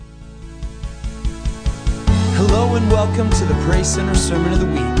Hello and welcome to the Praise Center Sermon of the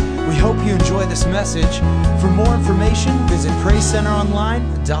Week. We hope you enjoy this message. For more information, visit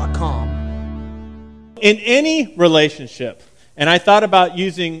PraiseCenterOnline.com. In any relationship, and I thought about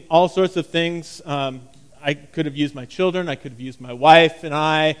using all sorts of things. I could have used my children, I could have used my wife and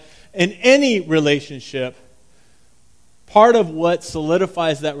I. In any relationship, part of what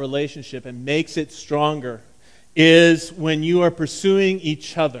solidifies that relationship and makes it stronger is when you are pursuing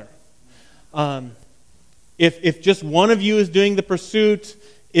each other. If just one of you is doing the pursuit,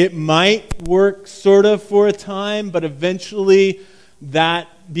 it might work sort of for a time, but eventually that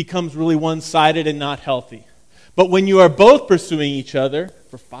becomes really one-sided and not healthy. But when you are both pursuing each other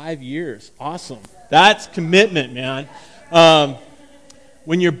for 5 years, awesome. That's commitment, man.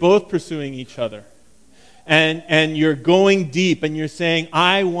 When you're both pursuing each other and you're going deep and you're saying,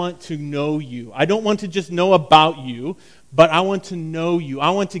 I want to know you. I don't want to just know about you, but I want to know you.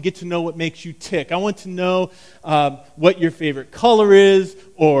 I want to get to know what makes you tick. I want to know what your favorite color is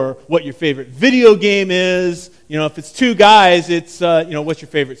or what your favorite video game is. You know, if it's two guys, it's, what's your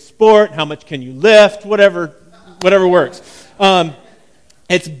favorite sport? How much can you lift? Whatever works.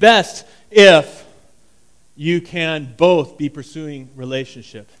 It's best if you can both be pursuing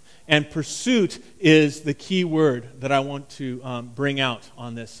relationship. And pursuit is the key word that I want to bring out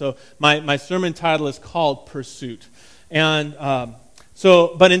on this. So my sermon title is called Pursuit. And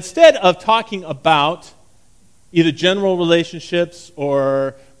but instead of talking about either general relationships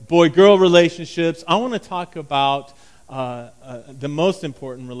or boy-girl relationships, I want to talk about the most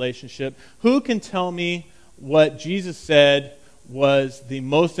important relationship. Who can tell me what Jesus said was the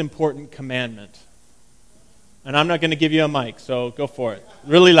most important commandment? And I'm not going to give you a mic, so go for it.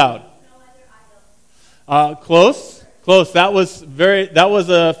 Really loud. Close. That was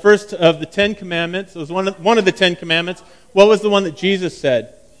the first of the 10 commandments. It was one of the 10 commandments. What was the one that Jesus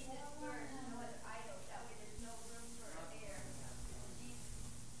said?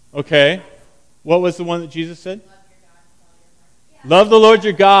 Okay. What was the one that Jesus said? Love the Lord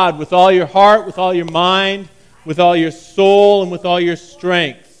your God with all your heart, with all your mind, with all your soul, and with all your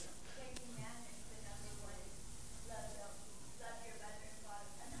strength.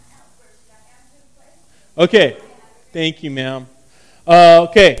 Okay, thank you, ma'am.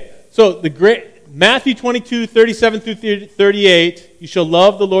 Okay, so the great Matthew 22, 37 through 38, you shall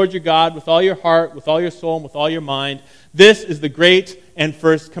love the Lord your God with all your heart, with all your soul, and with all your mind. This is the great and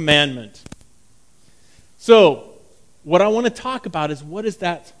first commandment. So, what I want to talk about is, what does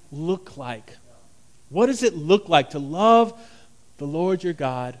that look like? What does it look like to love the Lord your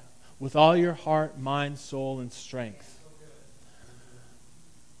God with all your heart, mind, soul, and strength?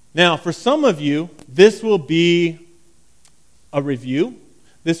 Now, for some of you, this will be a review.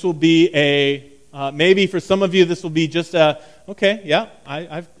 This will be maybe for some of you, this will be just okay, yeah,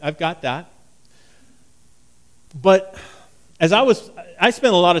 I've got that. But I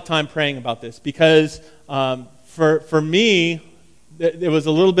spent a lot of time praying about this because for me, there was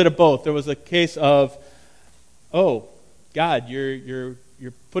a little bit of both. There was a case of, oh, God, you're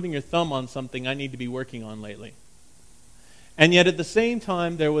putting your thumb on something I need to be working on lately. And yet at the same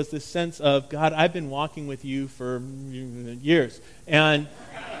time, there was this sense of, God, I've been walking with you for years. And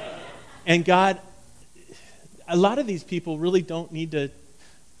God, a lot of these people really don't need to.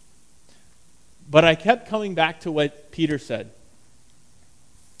 But I kept coming back to what Peter said.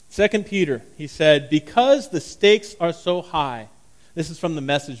 2 Peter, he said, because the stakes are so high. This is from the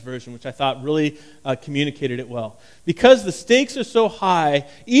Message version, which I thought really communicated it well. Because the stakes are so high,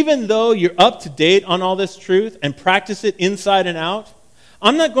 even though you're up to date on all this truth and practice it inside and out,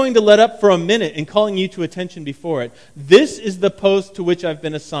 I'm not going to let up for a minute in calling you to attention before it. This is the post to which I've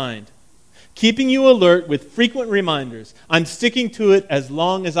been assigned, keeping you alert with frequent reminders. I'm sticking to it as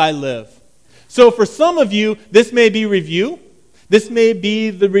long as I live. So for some of you, this may be review. This may be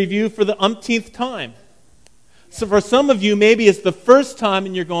the review for the umpteenth time. So for some of you, maybe it's the first time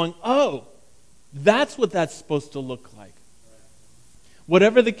and you're going, oh, that's what that's supposed to look like.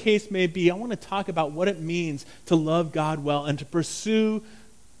 Whatever the case may be, I want to talk about what it means to love God well and to pursue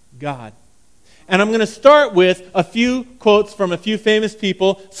God. And I'm going to start with a few quotes from a few famous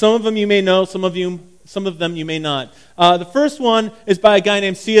people. Some of them you may know, some of them you may not. The first one is by a guy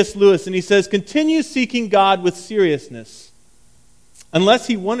named C.S. Lewis, and he says, continue seeking God with seriousness. Unless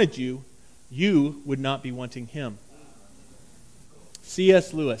he wanted you, you would not be wanting him.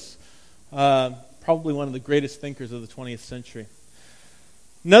 C.S. Lewis, probably one of the greatest thinkers of the 20th century.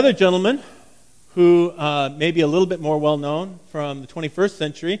 Another gentleman who may be a little bit more well-known from the 21st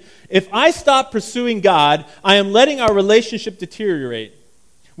century. If I stop pursuing God, I am letting our relationship deteriorate.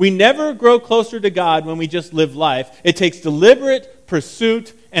 We never grow closer to God when we just live life. It takes deliberate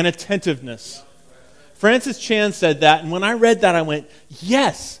pursuit and attentiveness. Francis Chan said that, and when I read that, I went,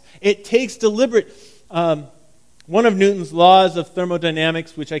 yes, it takes deliberate... one of Newton's laws of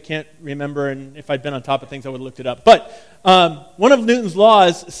thermodynamics, which I can't remember, and if I'd been on top of things, I would have looked it up. But one of Newton's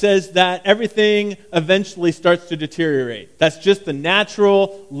laws says that everything eventually starts to deteriorate. That's just the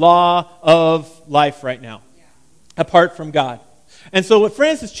natural law of life right now, apart from God. And so what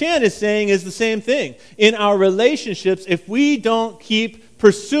Francis Chan is saying is the same thing. In our relationships, if we don't keep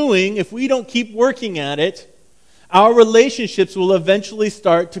pursuing, if we don't keep working at it, our relationships will eventually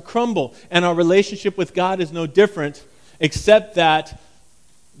start to crumble. And our relationship with God is no different, except that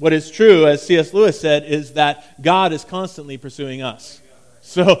what is true, as C.S. Lewis said, is that God is constantly pursuing us.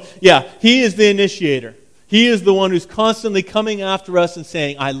 So, yeah, He is the initiator. He is the one who's constantly coming after us and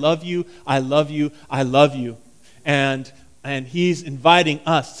saying, I love you, I love you, I love you. And He's inviting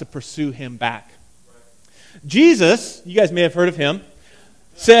us to pursue Him back. Jesus, you guys may have heard of Him,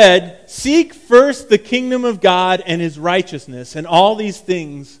 said, seek first the kingdom of God and His righteousness, and all these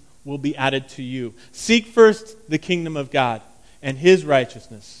things will be added to you. Seek first the kingdom of God and His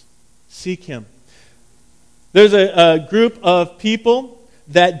righteousness. Seek Him. There's a group of people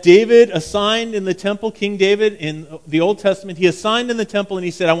that David assigned in the temple, King David in the Old Testament. He assigned in the temple and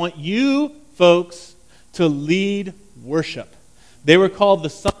he said, I want you folks to lead worship. They were called the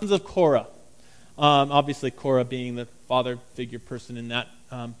sons of Korah. Obviously Korah being the father figure person in that.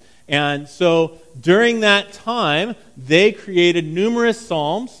 And so during that time, they created numerous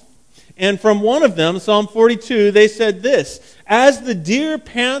psalms. And from one of them, Psalm 42, they said this, as the deer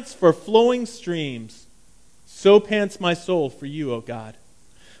pants for flowing streams, so pants my soul for you, O God.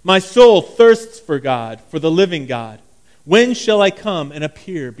 My soul thirsts for God, for the living God. When shall I come and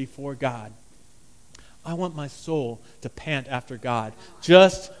appear before God? I want my soul to pant after God,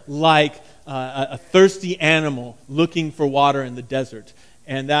 just like a thirsty animal looking for water in the desert.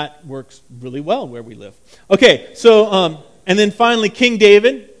 And that works really well where we live. Okay, so, and then finally, King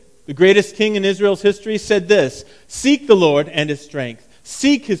David, the greatest king in Israel's history, said this, seek the Lord and His strength.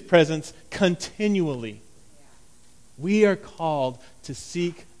 Seek His presence continually. We are called to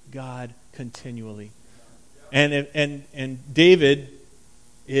seek God continually. And David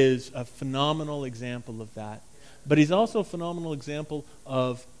is a phenomenal example of that. But he's also a phenomenal example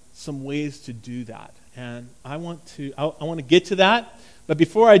of some ways to do that. And I want to get to that. But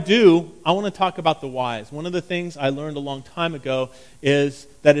before I do, I want to talk about the whys. One of the things I learned a long time ago is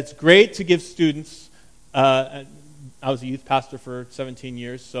that it's great to give students, I was a youth pastor for 17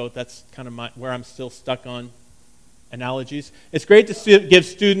 years, so that's kind of where I'm still stuck on analogies. It's great to give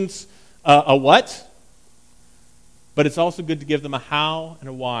students a what, but it's also good to give them a how and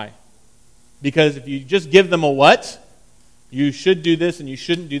a why. Because if you just give them a what, you should do this and you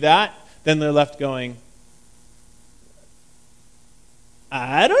shouldn't do that, then they're left going,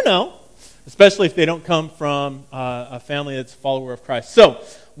 I don't know. Especially if they don't come from a family that's a follower of Christ. So,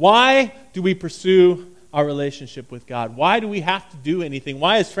 why do we pursue our relationship with God? Why do we have to do anything?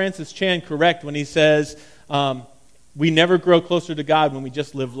 Why is Francis Chan correct when he says we never grow closer to God when we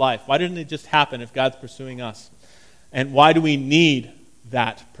just live life? Why didn't it just happen if God's pursuing us? And why do we need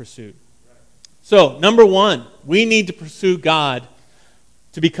that pursuit? So, number one, we need to pursue God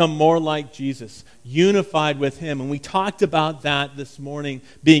to become more like Jesus, unified with Him. And we talked about that this morning,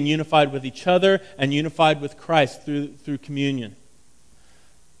 being unified with each other and unified with Christ through communion.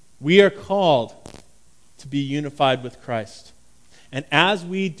 We are called to be unified with Christ. And as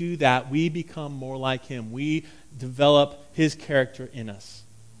we do that, we become more like Him. We develop His character in us.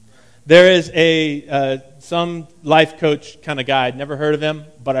 There is some life coach kind of guy. I'd never heard of him,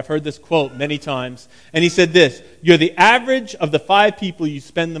 but I've heard this quote many times. And he said this, you're the average of the 5 people you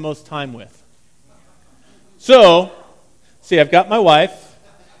spend the most time with. So, see, I've got my wife,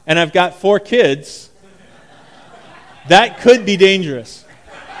 and I've got 4 kids. That could be dangerous.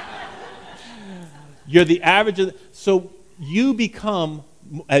 You're the average of so you become,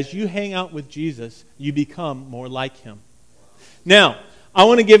 as you hang out with Jesus, you become more like Him. Now, I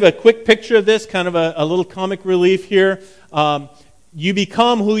want to give a quick picture of this, kind of a little comic relief here. You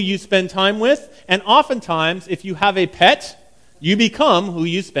become who you spend time with, and oftentimes, if you have a pet, you become who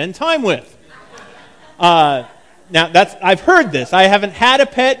you spend time with. Now, I've heard this. I haven't had a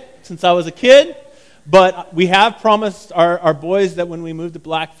pet since I was a kid, but we have promised our boys that when we move to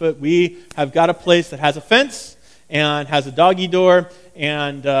Blackfoot, we have got a place that has a fence and has a doggy door,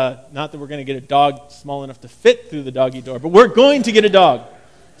 and not that we're going to get a dog small enough to fit through the doggy door, but we're going to get a dog.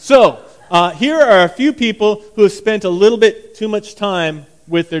 So, here are a few people who have spent a little bit too much time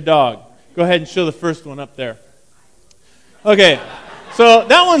with their dog. Go ahead and show the first one up there. Okay. So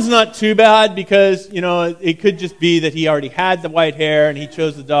that one's not too bad because, it could just be that he already had the white hair and he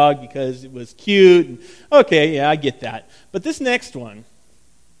chose the dog because it was cute. And, okay, yeah, I get that. But this next one,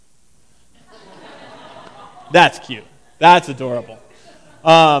 that's cute. That's adorable.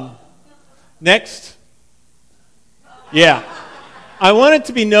 Next. Yeah. I want it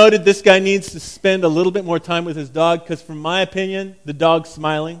to be noted this guy needs to spend a little bit more time with his dog because, from my opinion, the dog's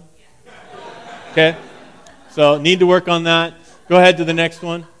smiling. Okay? So, need to work on that. Go ahead to the next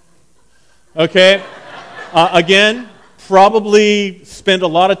one. Okay? Again, probably spend a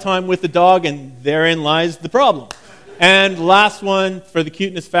lot of time with the dog, and therein lies the problem. And last one for the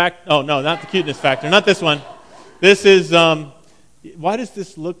cuteness factor. Oh, no, not the cuteness factor. Not this one. This is, why does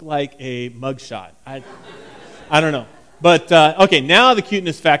this look like a mugshot? I don't know. But, okay, now the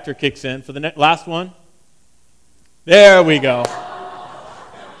cuteness factor kicks in for the last one. There we go.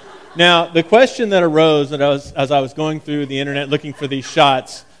 Now, the question that arose as I was going through the internet looking for these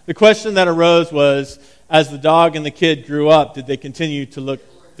shots, the question that arose was, as the dog and the kid grew up, did they continue to look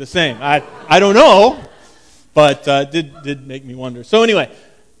the same? I don't know, but did make me wonder. So anyway,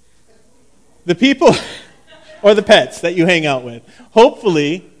 the people or the pets that you hang out with,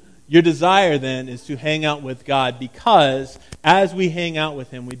 hopefully your desire then is to hang out with God because as we hang out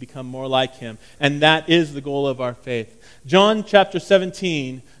with Him, we become more like Him. And that is the goal of our faith. John chapter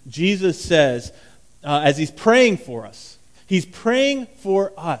 17, Jesus says, as He's praying for us, He's praying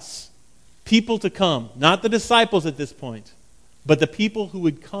for us, people to come, not the disciples at this point, but the people who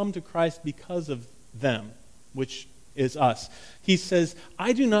would come to Christ because of them, which is us. He says,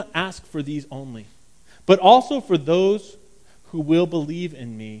 I do not ask for these only, but also for those who will believe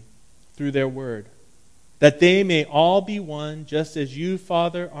in me through their word, that they may all be one, just as you,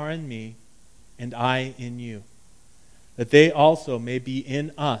 Father, are in me, and I in you, that they also may be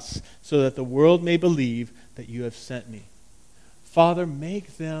in us, so that the world may believe that you have sent me. Father,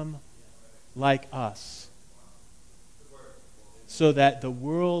 make them like us, so that the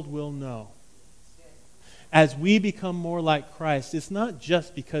world will know. As we become more like Christ, it's not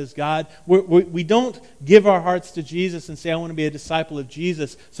just because God, we don't give our hearts to Jesus and say, I want to be a disciple of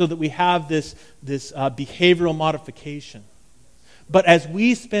Jesus, so that we have this behavioral modification. But as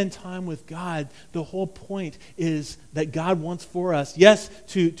we spend time with God, the whole point is that God wants for us, yes,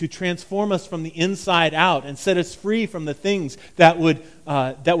 to transform us from the inside out and set us free from the things that would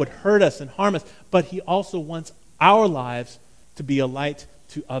hurt us and harm us, but He also wants our lives to be a light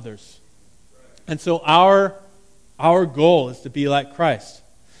to others. And so our goal is to be like Christ.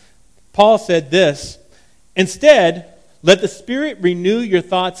 Paul said this, instead, let the Spirit renew your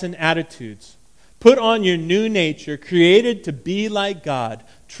thoughts and attitudes. Put on your new nature, created to be like God,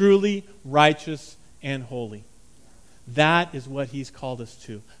 truly righteous and holy. That is what He's called us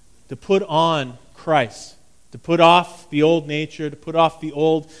to put on Christ, to put off the old nature, to put off the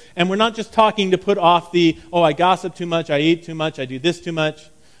old. And we're not just talking to put off I gossip too much, I eat too much, I do this too much,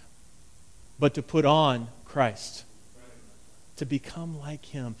 but to put on Christ, to become like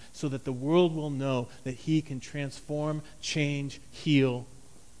Him, so that the world will know that He can transform, change, heal.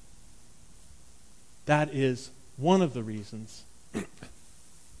 That is one of the reasons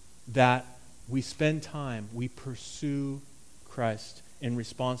that we spend time, we pursue Christ in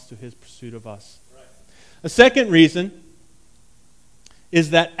response to His pursuit of us. Right. A second reason is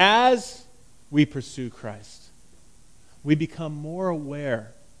that as we pursue Christ, we become more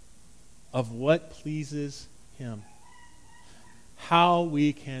aware of what pleases Him, how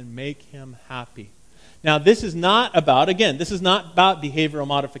we can make Him happy. Now, this is not about behavioral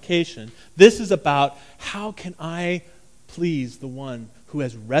modification. This is about how can I please the one who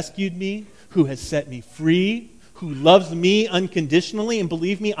has rescued me, who has set me free, who loves me unconditionally. And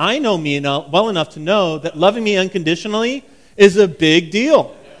believe me, I know me well enough to know that loving me unconditionally is a big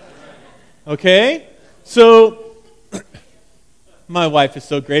deal. Okay? So, my wife is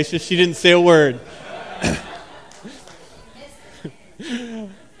so gracious, she didn't say a word.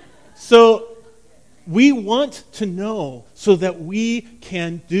 So, we want to know so that we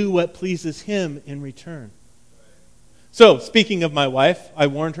can do what pleases Him in return. So, speaking of my wife, I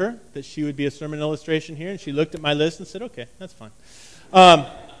warned her that she would be a sermon illustration here, and she looked at my list and said, okay, that's fine.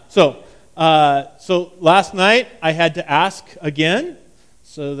 So last night I had to ask again,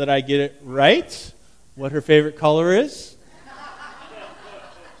 so that I get it right, what her favorite color is.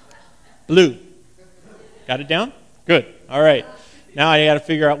 Blue. Got it down? Good. All right. Now I got to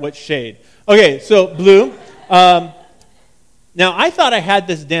figure out what shade. Okay, so blue. Now, I thought I had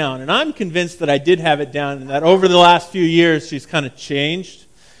this down, and I'm convinced that I did have it down, and that over the last few years she's kind of changed.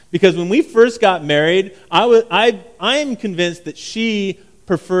 Because when we first got married, I am convinced that she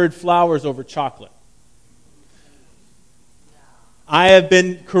preferred flowers over chocolate. I have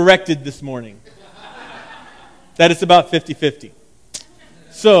been corrected this morning that it's about 50-50.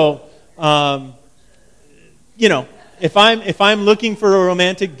 So, if I'm looking for a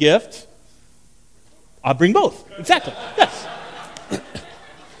romantic gift, I'll bring both. Exactly. Yes.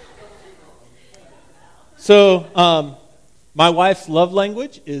 So, my wife's love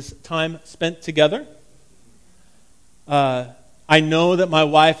language is time spent together. I know that my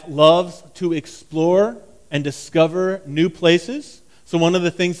wife loves to explore and discover new places. So one of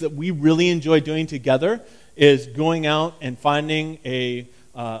the things that we really enjoy doing together is going out and finding a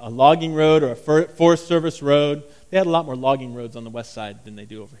logging road or a Forest Service road. They had a lot more logging roads on the west side than they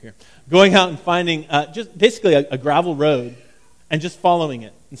do over here. Going out and finding just basically a gravel road and just following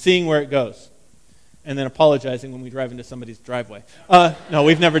it and seeing where it goes. And then apologizing when we drive into somebody's driveway. No,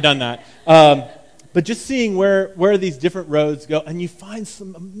 we've never done that. But just seeing where these different roads go, and you find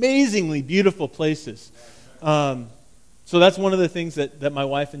some amazingly beautiful places. So that's one of the things that my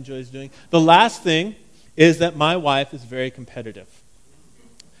wife enjoys doing. The last thing is that my wife is very competitive.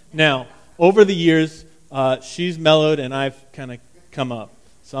 Now, over the years, she's mellowed and I've kind of come up.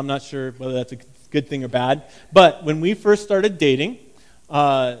 So I'm not sure whether that's a good thing or bad. But when we first started dating,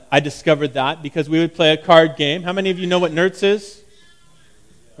 I discovered that because we would play a card game. How many of you know what Nerds is?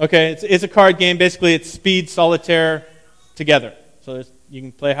 Okay, it's a card game. Basically, it's speed, solitaire, together. So you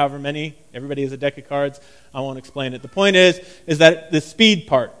can play however many. Everybody has a deck of cards. I won't explain it. The point is that the speed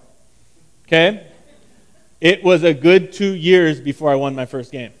part, okay? It was a good 2 years before I won my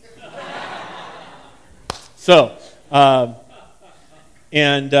first game. So, yeah,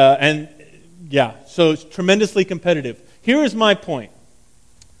 so it's tremendously competitive. Here is my point.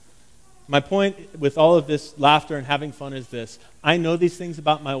 My point with all of this laughter and having fun is this. I know these things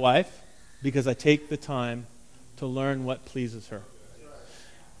about my wife because I take the time to learn what pleases her.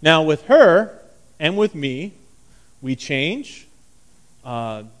 Now, with her and with me, we change.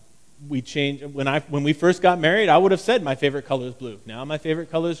 We change. When we first got married, I would have said my favorite color is blue. Now my favorite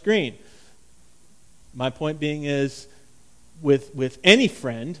color is green. My point being is, with any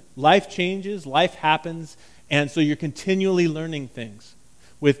friend, life changes, life happens, and so you're continually learning things.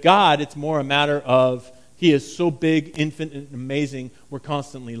 With God, it's more a matter of He is so big, infinite, and amazing, we're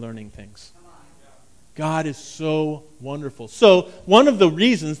constantly learning things. God is so wonderful. So one of the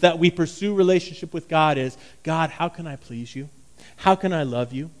reasons that we pursue relationship with God is, God, how can I please you? How can I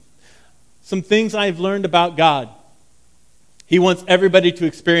love you? Some things I've learned about God. He wants everybody to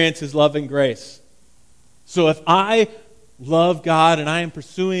experience His love and grace. So if I love God and I am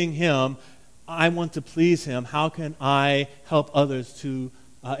pursuing Him, I want to please Him. How can I help others to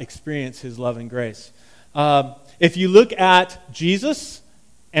experience His love and grace? If you look at Jesus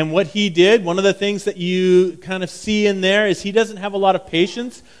and what He did, one of the things that you kind of see in there is He doesn't have a lot of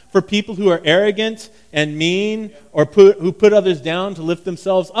patience for people who are arrogant and mean or who put others down to lift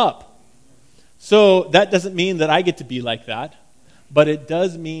themselves up. So that doesn't mean that I get to be like that, but it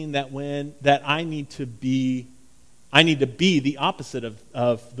does mean that I need to be the opposite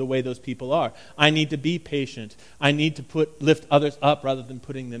of the way those people are. I need to be patient. I need to lift others up rather than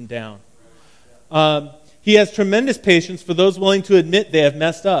putting them down. He has tremendous patience for those willing to admit they have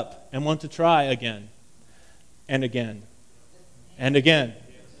messed up and want to try again and again and again.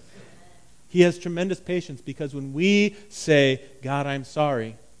 He has tremendous patience because when we say, God, I'm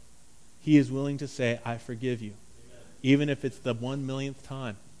sorry, He is willing to say, I forgive you, even if it's the 1,000,000th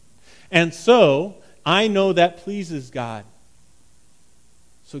time. And so, I know that pleases God.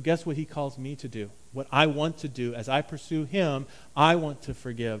 So guess what He calls me to do? What I want to do as I pursue Him, I want to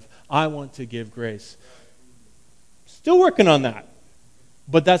forgive. I want to give grace. Still working on that.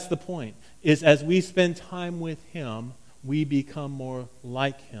 But that's the point, is as we spend time with Him, we become more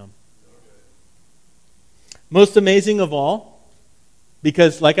like Him. Most amazing of all,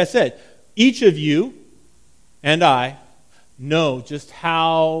 because like I said, each of you and I know just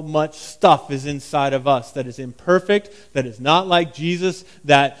how much stuff is inside of us that is imperfect, that is not like Jesus,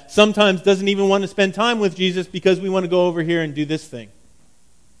 that sometimes doesn't even want to spend time with Jesus because we want to go over here and do this thing.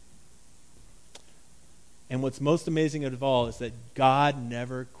 And what's most amazing of all is that God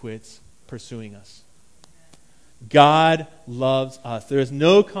never quits pursuing us. God loves us. There is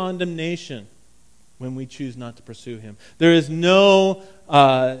no condemnation when we choose not to pursue Him. There is no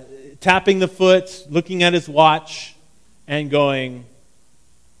tapping the foot, looking at His watch, and going,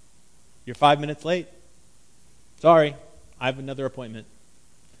 you're 5 minutes late. Sorry, I have another appointment.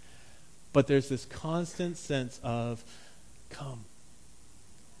 But there's this constant sense of, come,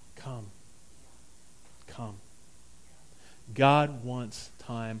 come, come. God wants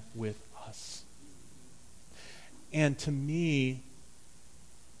time with us. And to me,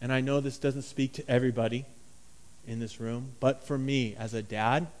 and I know this doesn't speak to everybody, in this room, but for me as a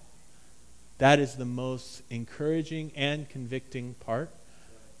dad, that is the most encouraging and convicting part,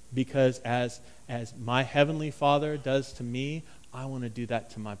 because as my Heavenly Father does to me, I want to do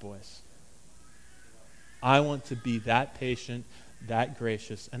that to my boys. I want to be that patient, that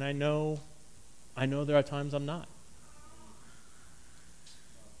gracious, and I know there are times I'm not.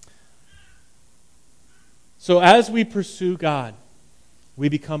 So as we pursue God, we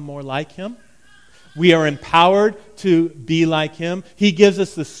become more like Him. We are empowered to be like Him. He gives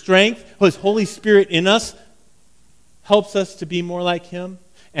us the strength. His Holy Spirit in us helps us to be more like Him.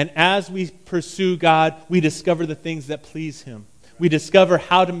 And as we pursue God, we discover the things that please Him. We discover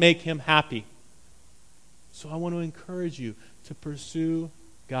how to make Him happy. So I want to encourage you to pursue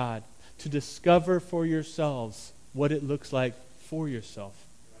God, to discover for yourselves what it looks like for yourself.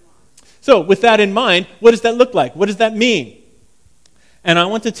 So with that in mind, what does that look like? What does that mean? And I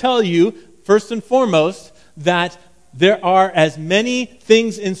want to tell you, first and foremost, that there are as many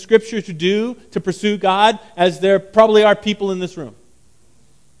things in Scripture to do to pursue God as there probably are people in this room.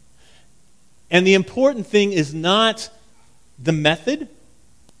 And the important thing is not the method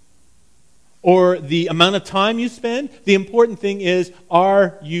or the amount of time you spend. The important thing is,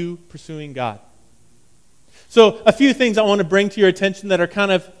 are you pursuing God? So a few things I want to bring to your attention that are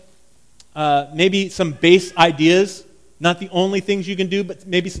kind of maybe some base ideas. Not the only things you can do, but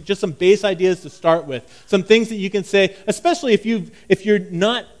maybe just some base ideas to start with. Some things that you can say, especially if you're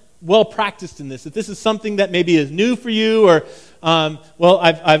not well practiced in this. If this is something that maybe is new for you, or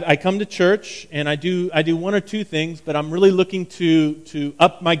I come to church and I do one or two things, but I'm really looking to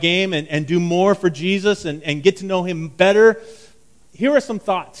up my game and do more for Jesus and get to know Him better. Here are some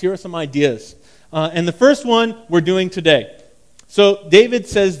thoughts. Here are some ideas. And the first one we're doing today. So David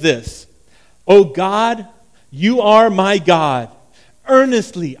says this: "O God, you are my God.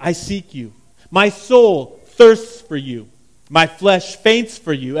 Earnestly I seek you. My soul thirsts for you. My flesh faints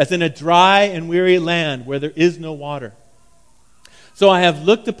for you, as in a dry and weary land where there is no water. So I have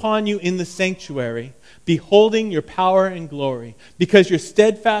looked upon you in the sanctuary, beholding your power and glory. Because your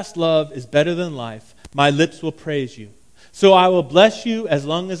steadfast love is better than life, my lips will praise you. So I will bless you as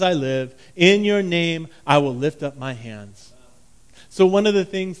long as I live. In your name I will lift up my hands." So one of the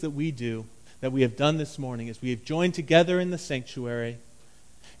things that we do, that we have done this morning, is we have joined together in the sanctuary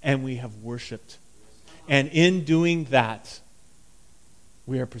and we have worshiped. And in doing that,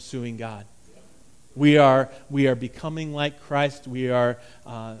 we are pursuing God. We are becoming like Christ. We are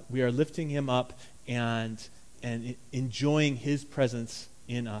lifting Him up and enjoying His presence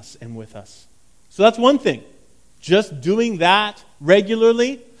in us and with us. So that's one thing. Just doing that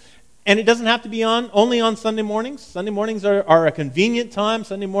regularly. And it doesn't have to be only on Sunday mornings. Sunday mornings are a convenient time.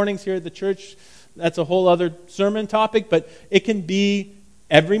 Sunday mornings here at the church, that's a whole other sermon topic. But it can be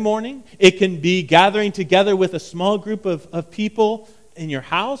every morning. It can be gathering together with a small group of people in your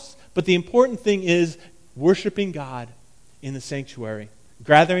house. But the important thing is worshiping God in the sanctuary,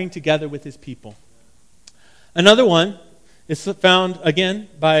 gathering together with His people. Another one is found, again,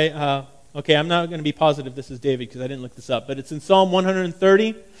 by, I'm not going to be positive this is David because I didn't look this up, but it's in Psalm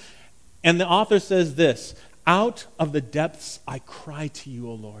 130. And the author says this: "Out of the depths I cry to you,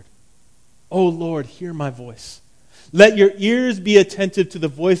 O Lord. O Lord, hear my voice. Let your ears be attentive to the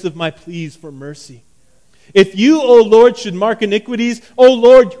voice of my pleas for mercy. If you, O Lord, should mark iniquities, O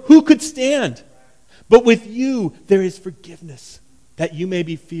Lord, who could stand? But with you there is forgiveness, that you may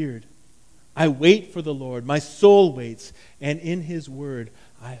be feared. I wait for the Lord, my soul waits, and in His word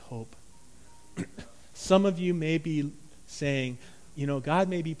I hope." Some of you may be saying, God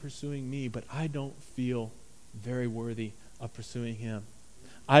may be pursuing me, but I don't feel very worthy of pursuing Him.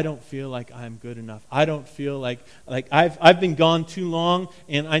 I don't feel like I'm good enough. I don't feel like I've been gone too long,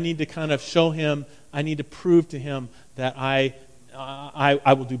 and I need to kind of show Him, I need to prove to Him that I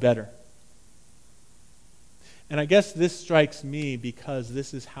will do better. And I guess this strikes me because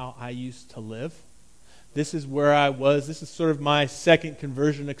this is how I used to live. This is where I was. This is sort of my second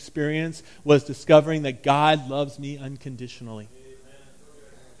conversion experience, was discovering that God loves me unconditionally.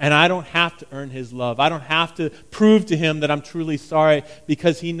 And I don't have to earn His love. I don't have to prove to Him that I'm truly sorry,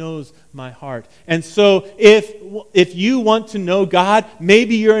 because He knows my heart. And so if you want to know God,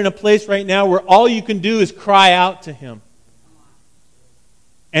 maybe you're in a place right now where all you can do is cry out to Him.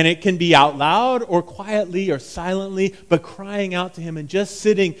 And it can be out loud or quietly or silently, but crying out to Him and just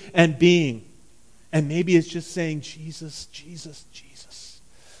sitting and being. And maybe it's just saying, "Jesus, Jesus, Jesus.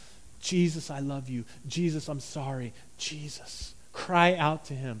 Jesus, I love you. Jesus, I'm sorry. Jesus." Cry out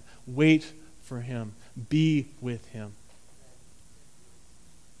to Him. Wait for Him. Be with Him.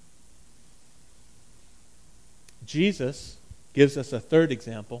 Jesus gives us a third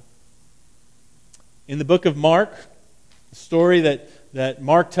example In the book of Mark, the story that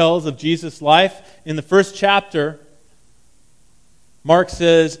Mark tells of Jesus' life, in the first chapter, Mark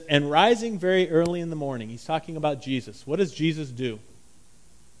says, and rising very early in the morning. He's talking about Jesus. What does Jesus do?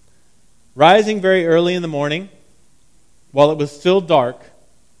 Rising very early in the morning, while it was still dark,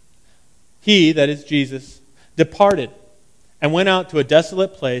 he, that is Jesus, departed and went out to a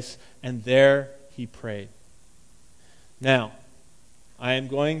desolate place, and there he prayed. Now, I am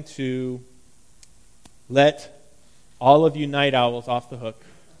going to let all of you night owls off the hook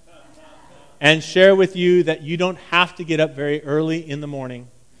and share with you that you don't have to get up very early in the morning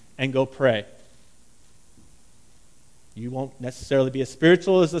and go pray. You won't necessarily be as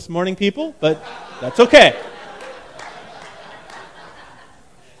spiritual as this morning people, but that's okay.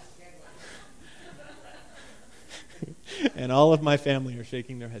 And all of my family are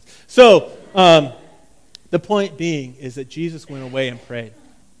shaking their heads. So, the point being is that Jesus went away and prayed.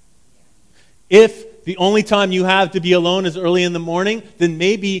 If the only time you have to be alone is early in the morning, then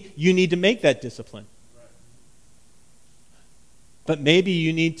maybe you need to make that discipline. But maybe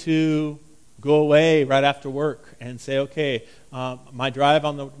you need to go away right after work and say, okay, my drive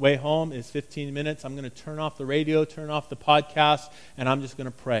on the way home is 15 minutes. I'm going to turn off the radio, turn off the podcast, and I'm just going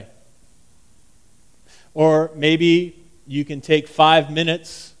to pray. Or maybe you can take 5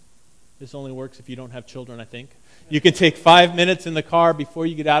 minutes. This only works if you don't have children, I think. You can take 5 minutes in the car before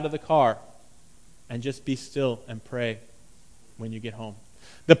you get out of the car and just be still and pray when you get home.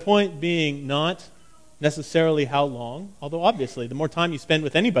 The point being not necessarily how long, although obviously the more time you spend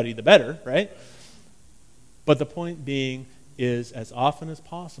with anybody, the better, right? But the point being is as often as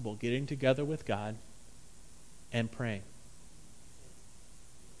possible getting together with God and praying.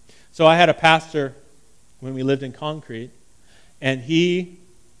 So I had a pastor when we lived in Concrete, and he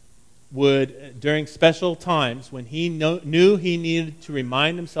would, during special times, when he knew he needed to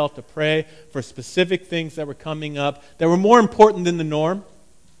remind himself to pray for specific things that were coming up that were more important than the norm,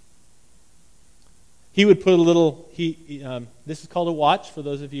 he would put a little, this is called a watch for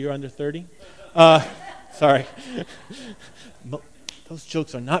those of you who are under 30. Sorry. Those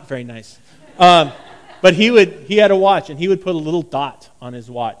jokes are not very nice. But he had a watch, and he would put a little dot on his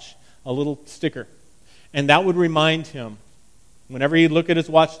watch, a little sticker. And that would remind him, whenever he'd look at his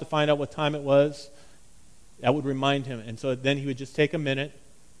watch to find out what time it was, that would remind him. And so then he would just take a minute,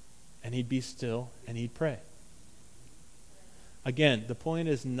 and he'd be still, and he'd pray. Again, the point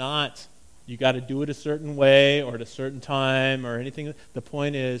is not you got to do it a certain way or at a certain time or anything. The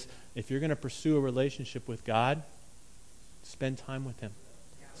point is, if you're going to pursue a relationship with God, spend time with Him.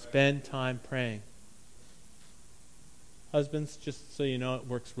 Spend time praying. Husbands, just so you know, it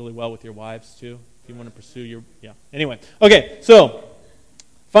works really well with your wives too. If you want to pursue your, Anyway, okay, so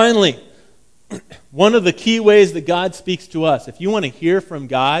finally, one of the key ways that God speaks to us, if you want to hear from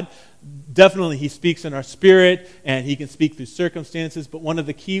God, definitely He speaks in our spirit and He can speak through circumstances, but one of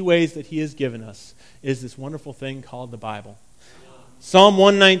the key ways that He has given us is this wonderful thing called the Bible. Psalm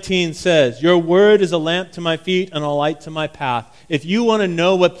 119 says, "Your word is a lamp to my feet and a light to my path." If you want to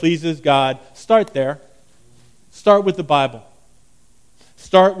know what pleases God, start there. Start with the Bible.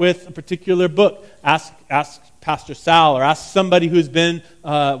 Start with a particular book. Ask Pastor Sal or ask somebody who's been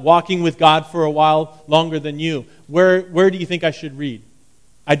walking with God for a while longer than you. Where do you think I should read?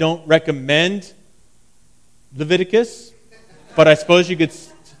 I don't recommend Leviticus, but I suppose you could,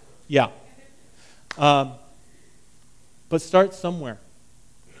 but start somewhere.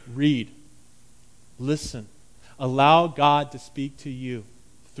 Read. Listen. Allow God to speak to you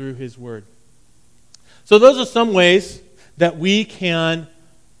through His Word. So those are some ways that we can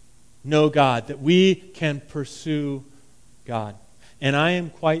know God, that we can pursue God. And I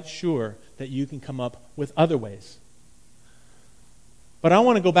am quite sure that you can come up with other ways. But I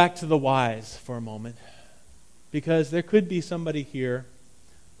want to go back to the whys for a moment, because there could be somebody here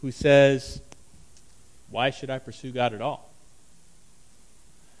who says, why should I pursue God at all?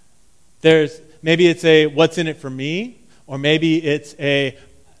 Maybe it's a, what's in it for me? Or maybe it's a,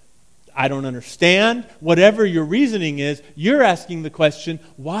 I don't understand. Whatever your reasoning is, you're asking the question,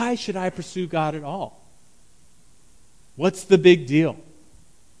 why should I pursue God at all? What's the big deal?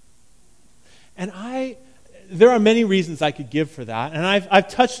 And there are many reasons I could give for that, and I've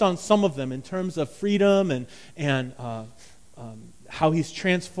touched on some of them in terms of freedom and how He's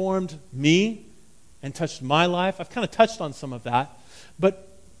transformed me and touched my life. I've kind of touched on some of that, but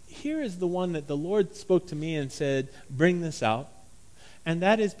here is the one that the Lord spoke to me and said, bring this out. And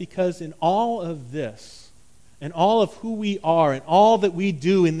that is because in all of this, and all of who we are, and all that we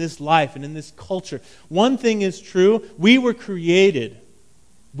do in this life and in this culture, one thing is true: we were created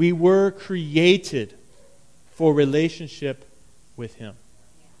for relationship with Him.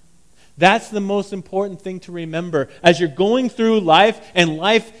 That's the most important thing to remember. As you're going through life and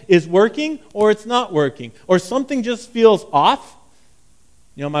life is working or it's not working, or something just feels off.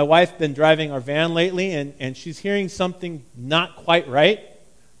 You know, my wife's been driving our van lately and she's hearing something not quite right.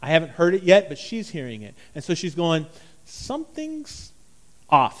 I haven't heard it yet, but she's hearing it. And so she's going, something's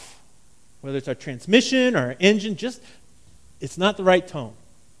off. Whether it's our transmission or our engine, it's not the right tone.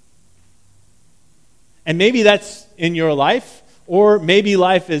 And maybe that's in your life, or maybe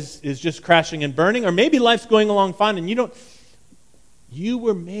life is just crashing and burning, or maybe life's going along fine and you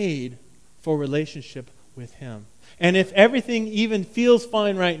were made for relationship with Him. And if everything even feels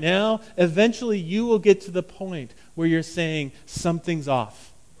fine right now, eventually you will get to the point where you're saying, something's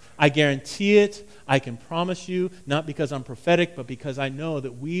off. I guarantee it. I can promise you, not because I'm prophetic, but because I know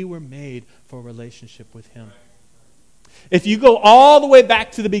that we were made for a relationship with Him. If you go all the way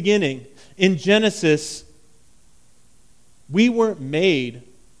back to the beginning, in Genesis, we weren't made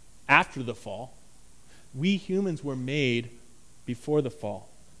after the fall. We humans were made before the fall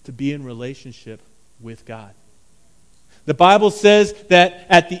to be in relationship with God. The Bible says that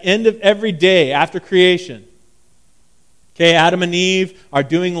at the end of every day after creation, Adam and Eve are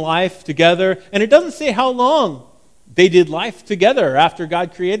doing life together, and it doesn't say how long they did life together after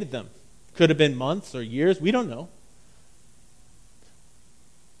God created them. Could have been months or years, we don't know.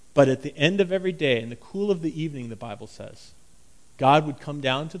 But at the end of every day, in the cool of the evening, the Bible says, God would come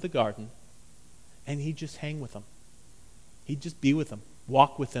down to the garden, and He'd just hang with them. He'd just be with them,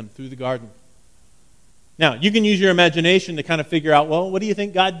 walk with them through the garden. Now, you can use your imagination to kind of figure out, well, what do you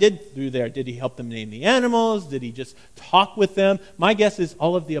think God did through there? Did He help them name the animals? Did He just talk with them? My guess is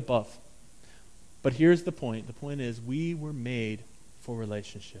all of the above. But here's the point. The point is we were made for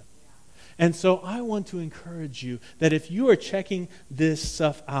relationship. And so I want to encourage you that if you are checking this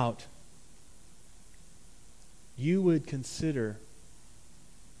stuff out, you would consider,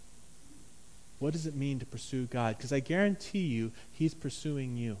 what does it mean to pursue God? Because I guarantee you, He's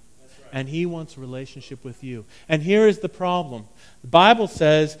pursuing you. And He wants a relationship with you. And here is the problem. The Bible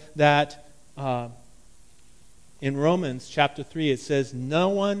says that in Romans chapter 3, it says, no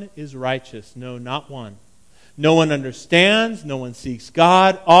one is righteous, no, not one. No one understands, no one seeks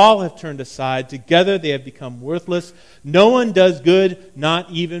God. All have turned aside. Together they have become worthless. No one does good, not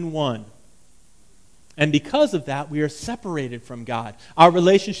even one. And because of that, we are separated from God. Our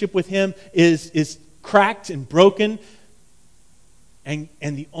relationship with Him is cracked and broken. And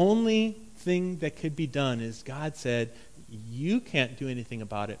the only thing that could be done is God said, you can't do anything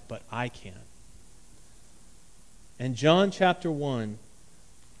about it, but I can. And John chapter 1,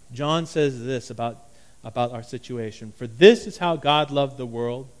 John says this about our situation. For this is how God loved the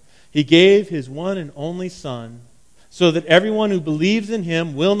world. He gave His one and only Son, so that everyone who believes in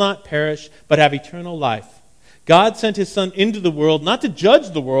Him will not perish, but have eternal life. God sent His Son into the world, not to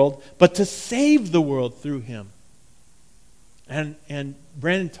judge the world, but to save the world through Him. And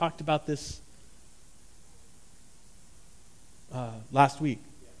Brandon talked about this last week.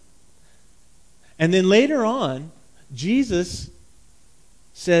 And then later on, Jesus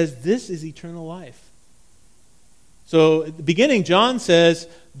says this is eternal life. So at the beginning, John says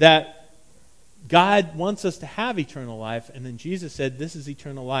that God wants us to have eternal life. And then Jesus said this is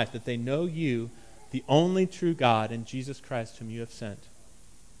eternal life, that they know you, the only true God, and Jesus Christ whom you have sent.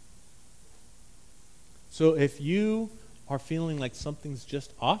 So if you are feeling like something's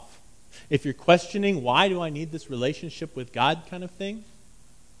just off, if you're questioning, why do I need this relationship with God kind of thing,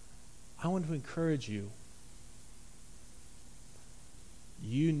 I want to encourage you.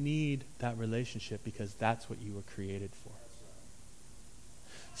 You need that relationship because that's what you were created for.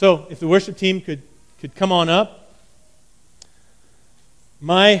 So if the worship team could come on up.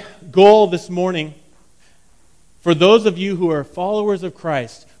 My goal this morning, for those of you who are followers of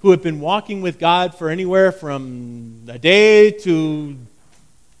Christ, who have been walking with God for anywhere from a day to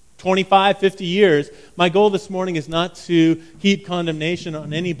 25, 50 years, my goal this morning is not to heap condemnation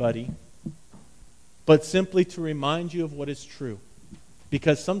on anybody, but simply to remind you of what is true.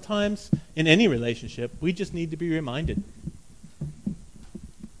 Because sometimes in any relationship, we just need to be reminded.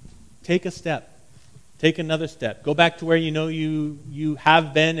 Take a step. Take another step. Go back to where you know you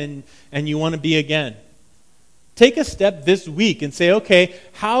have been and you want to be again. Take a step this week and say, okay,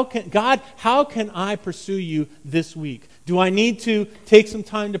 how can I pursue you this week? Do I need to take some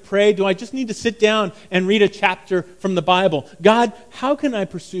time to pray? Do I just need to sit down and read a chapter from the Bible? God, how can I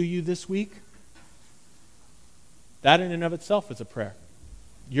pursue you this week? That in and of itself is a prayer.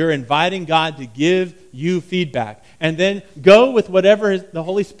 You're inviting God to give you feedback. And then go with whatever the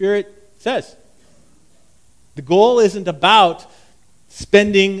Holy Spirit says. The goal isn't about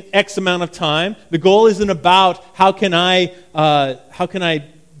spending X amount of time. The goal isn't about how can I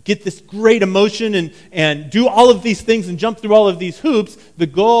get get this great emotion and do all of these things and jump through all of these hoops. The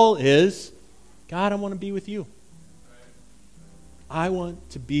goal is, God, I want to be with you. I want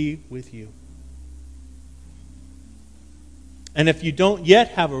to be with you. And if you don't yet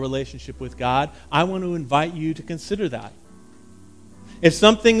have a relationship with God, I want to invite you to consider that. If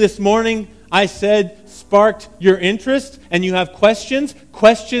something this morning I said sparked your interest and you have questions,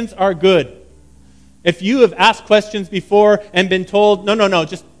 questions are good. If you have asked questions before and been told, no,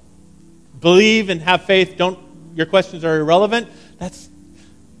 just believe and have faith, your questions are irrelevant,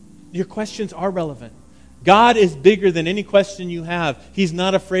 your questions are relevant. God is bigger than any question you have. He's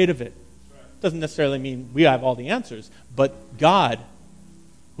not afraid of it. Doesn't necessarily mean we have all the answers, but God,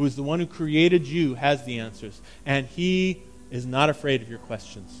 who is the one who created you, has the answers. And He is not afraid of your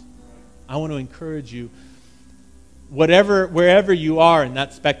questions. I want to encourage you, wherever you are in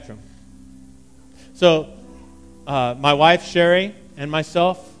that spectrum. So, my wife, Sherry, and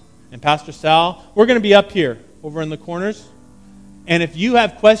myself, and Pastor Sal, we're going to be up here, over in the corners. And if you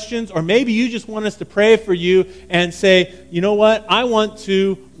have questions, or maybe you just want us to pray for you and say, you know what, I want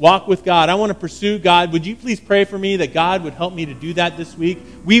to walk with God. I want to pursue God. Would you please pray for me that God would help me to do that this week?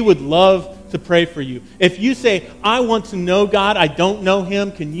 We would love to pray for you. If you say, I want to know God, I don't know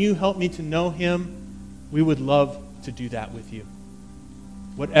Him, can you help me to know Him? We would love to do that with you.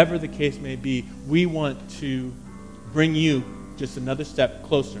 Whatever the case may be, we want to bring you just another step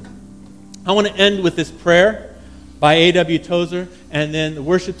closer. I want to end with this prayer by A.W. Tozer, and then the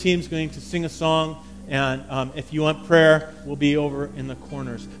worship team is going to sing a song, and if you want prayer, we'll be over in the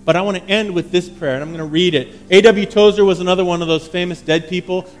corners. But I want to end with this prayer, and I'm going to read it. A.W. Tozer was another one of those famous dead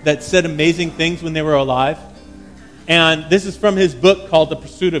people that said amazing things when they were alive. And this is from his book called The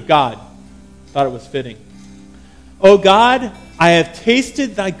Pursuit of God. Thought it was fitting. O God, I have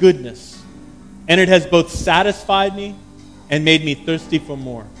tasted thy goodness, and it has both satisfied me and made me thirsty for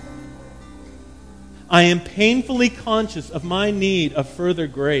more. I am painfully conscious of my need of further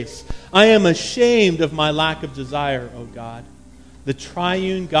grace. I am ashamed of my lack of desire, O God. The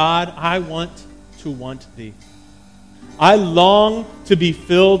triune God, I want to want thee. I long to be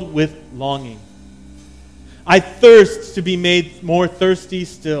filled with longing. I thirst to be made more thirsty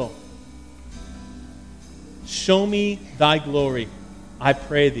still. Show me thy glory, I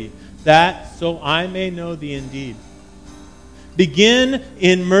pray thee, that so I may know thee indeed. Begin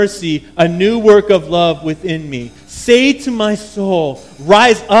in mercy a new work of love within me. Say to my soul,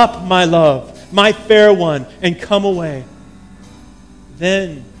 rise up, my love, my fair one, and come away.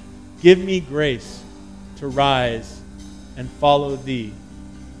 Then give me grace to rise and follow thee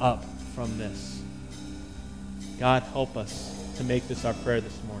up from this. God, help us to make this our prayer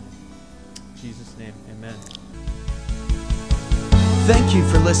this morning. In Jesus' name, amen. Thank you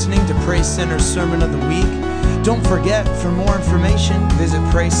for listening to Praise Center's Sermon of the Week. Don't forget, for more information, visit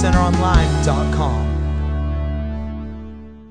PraiseCenterOnline.com.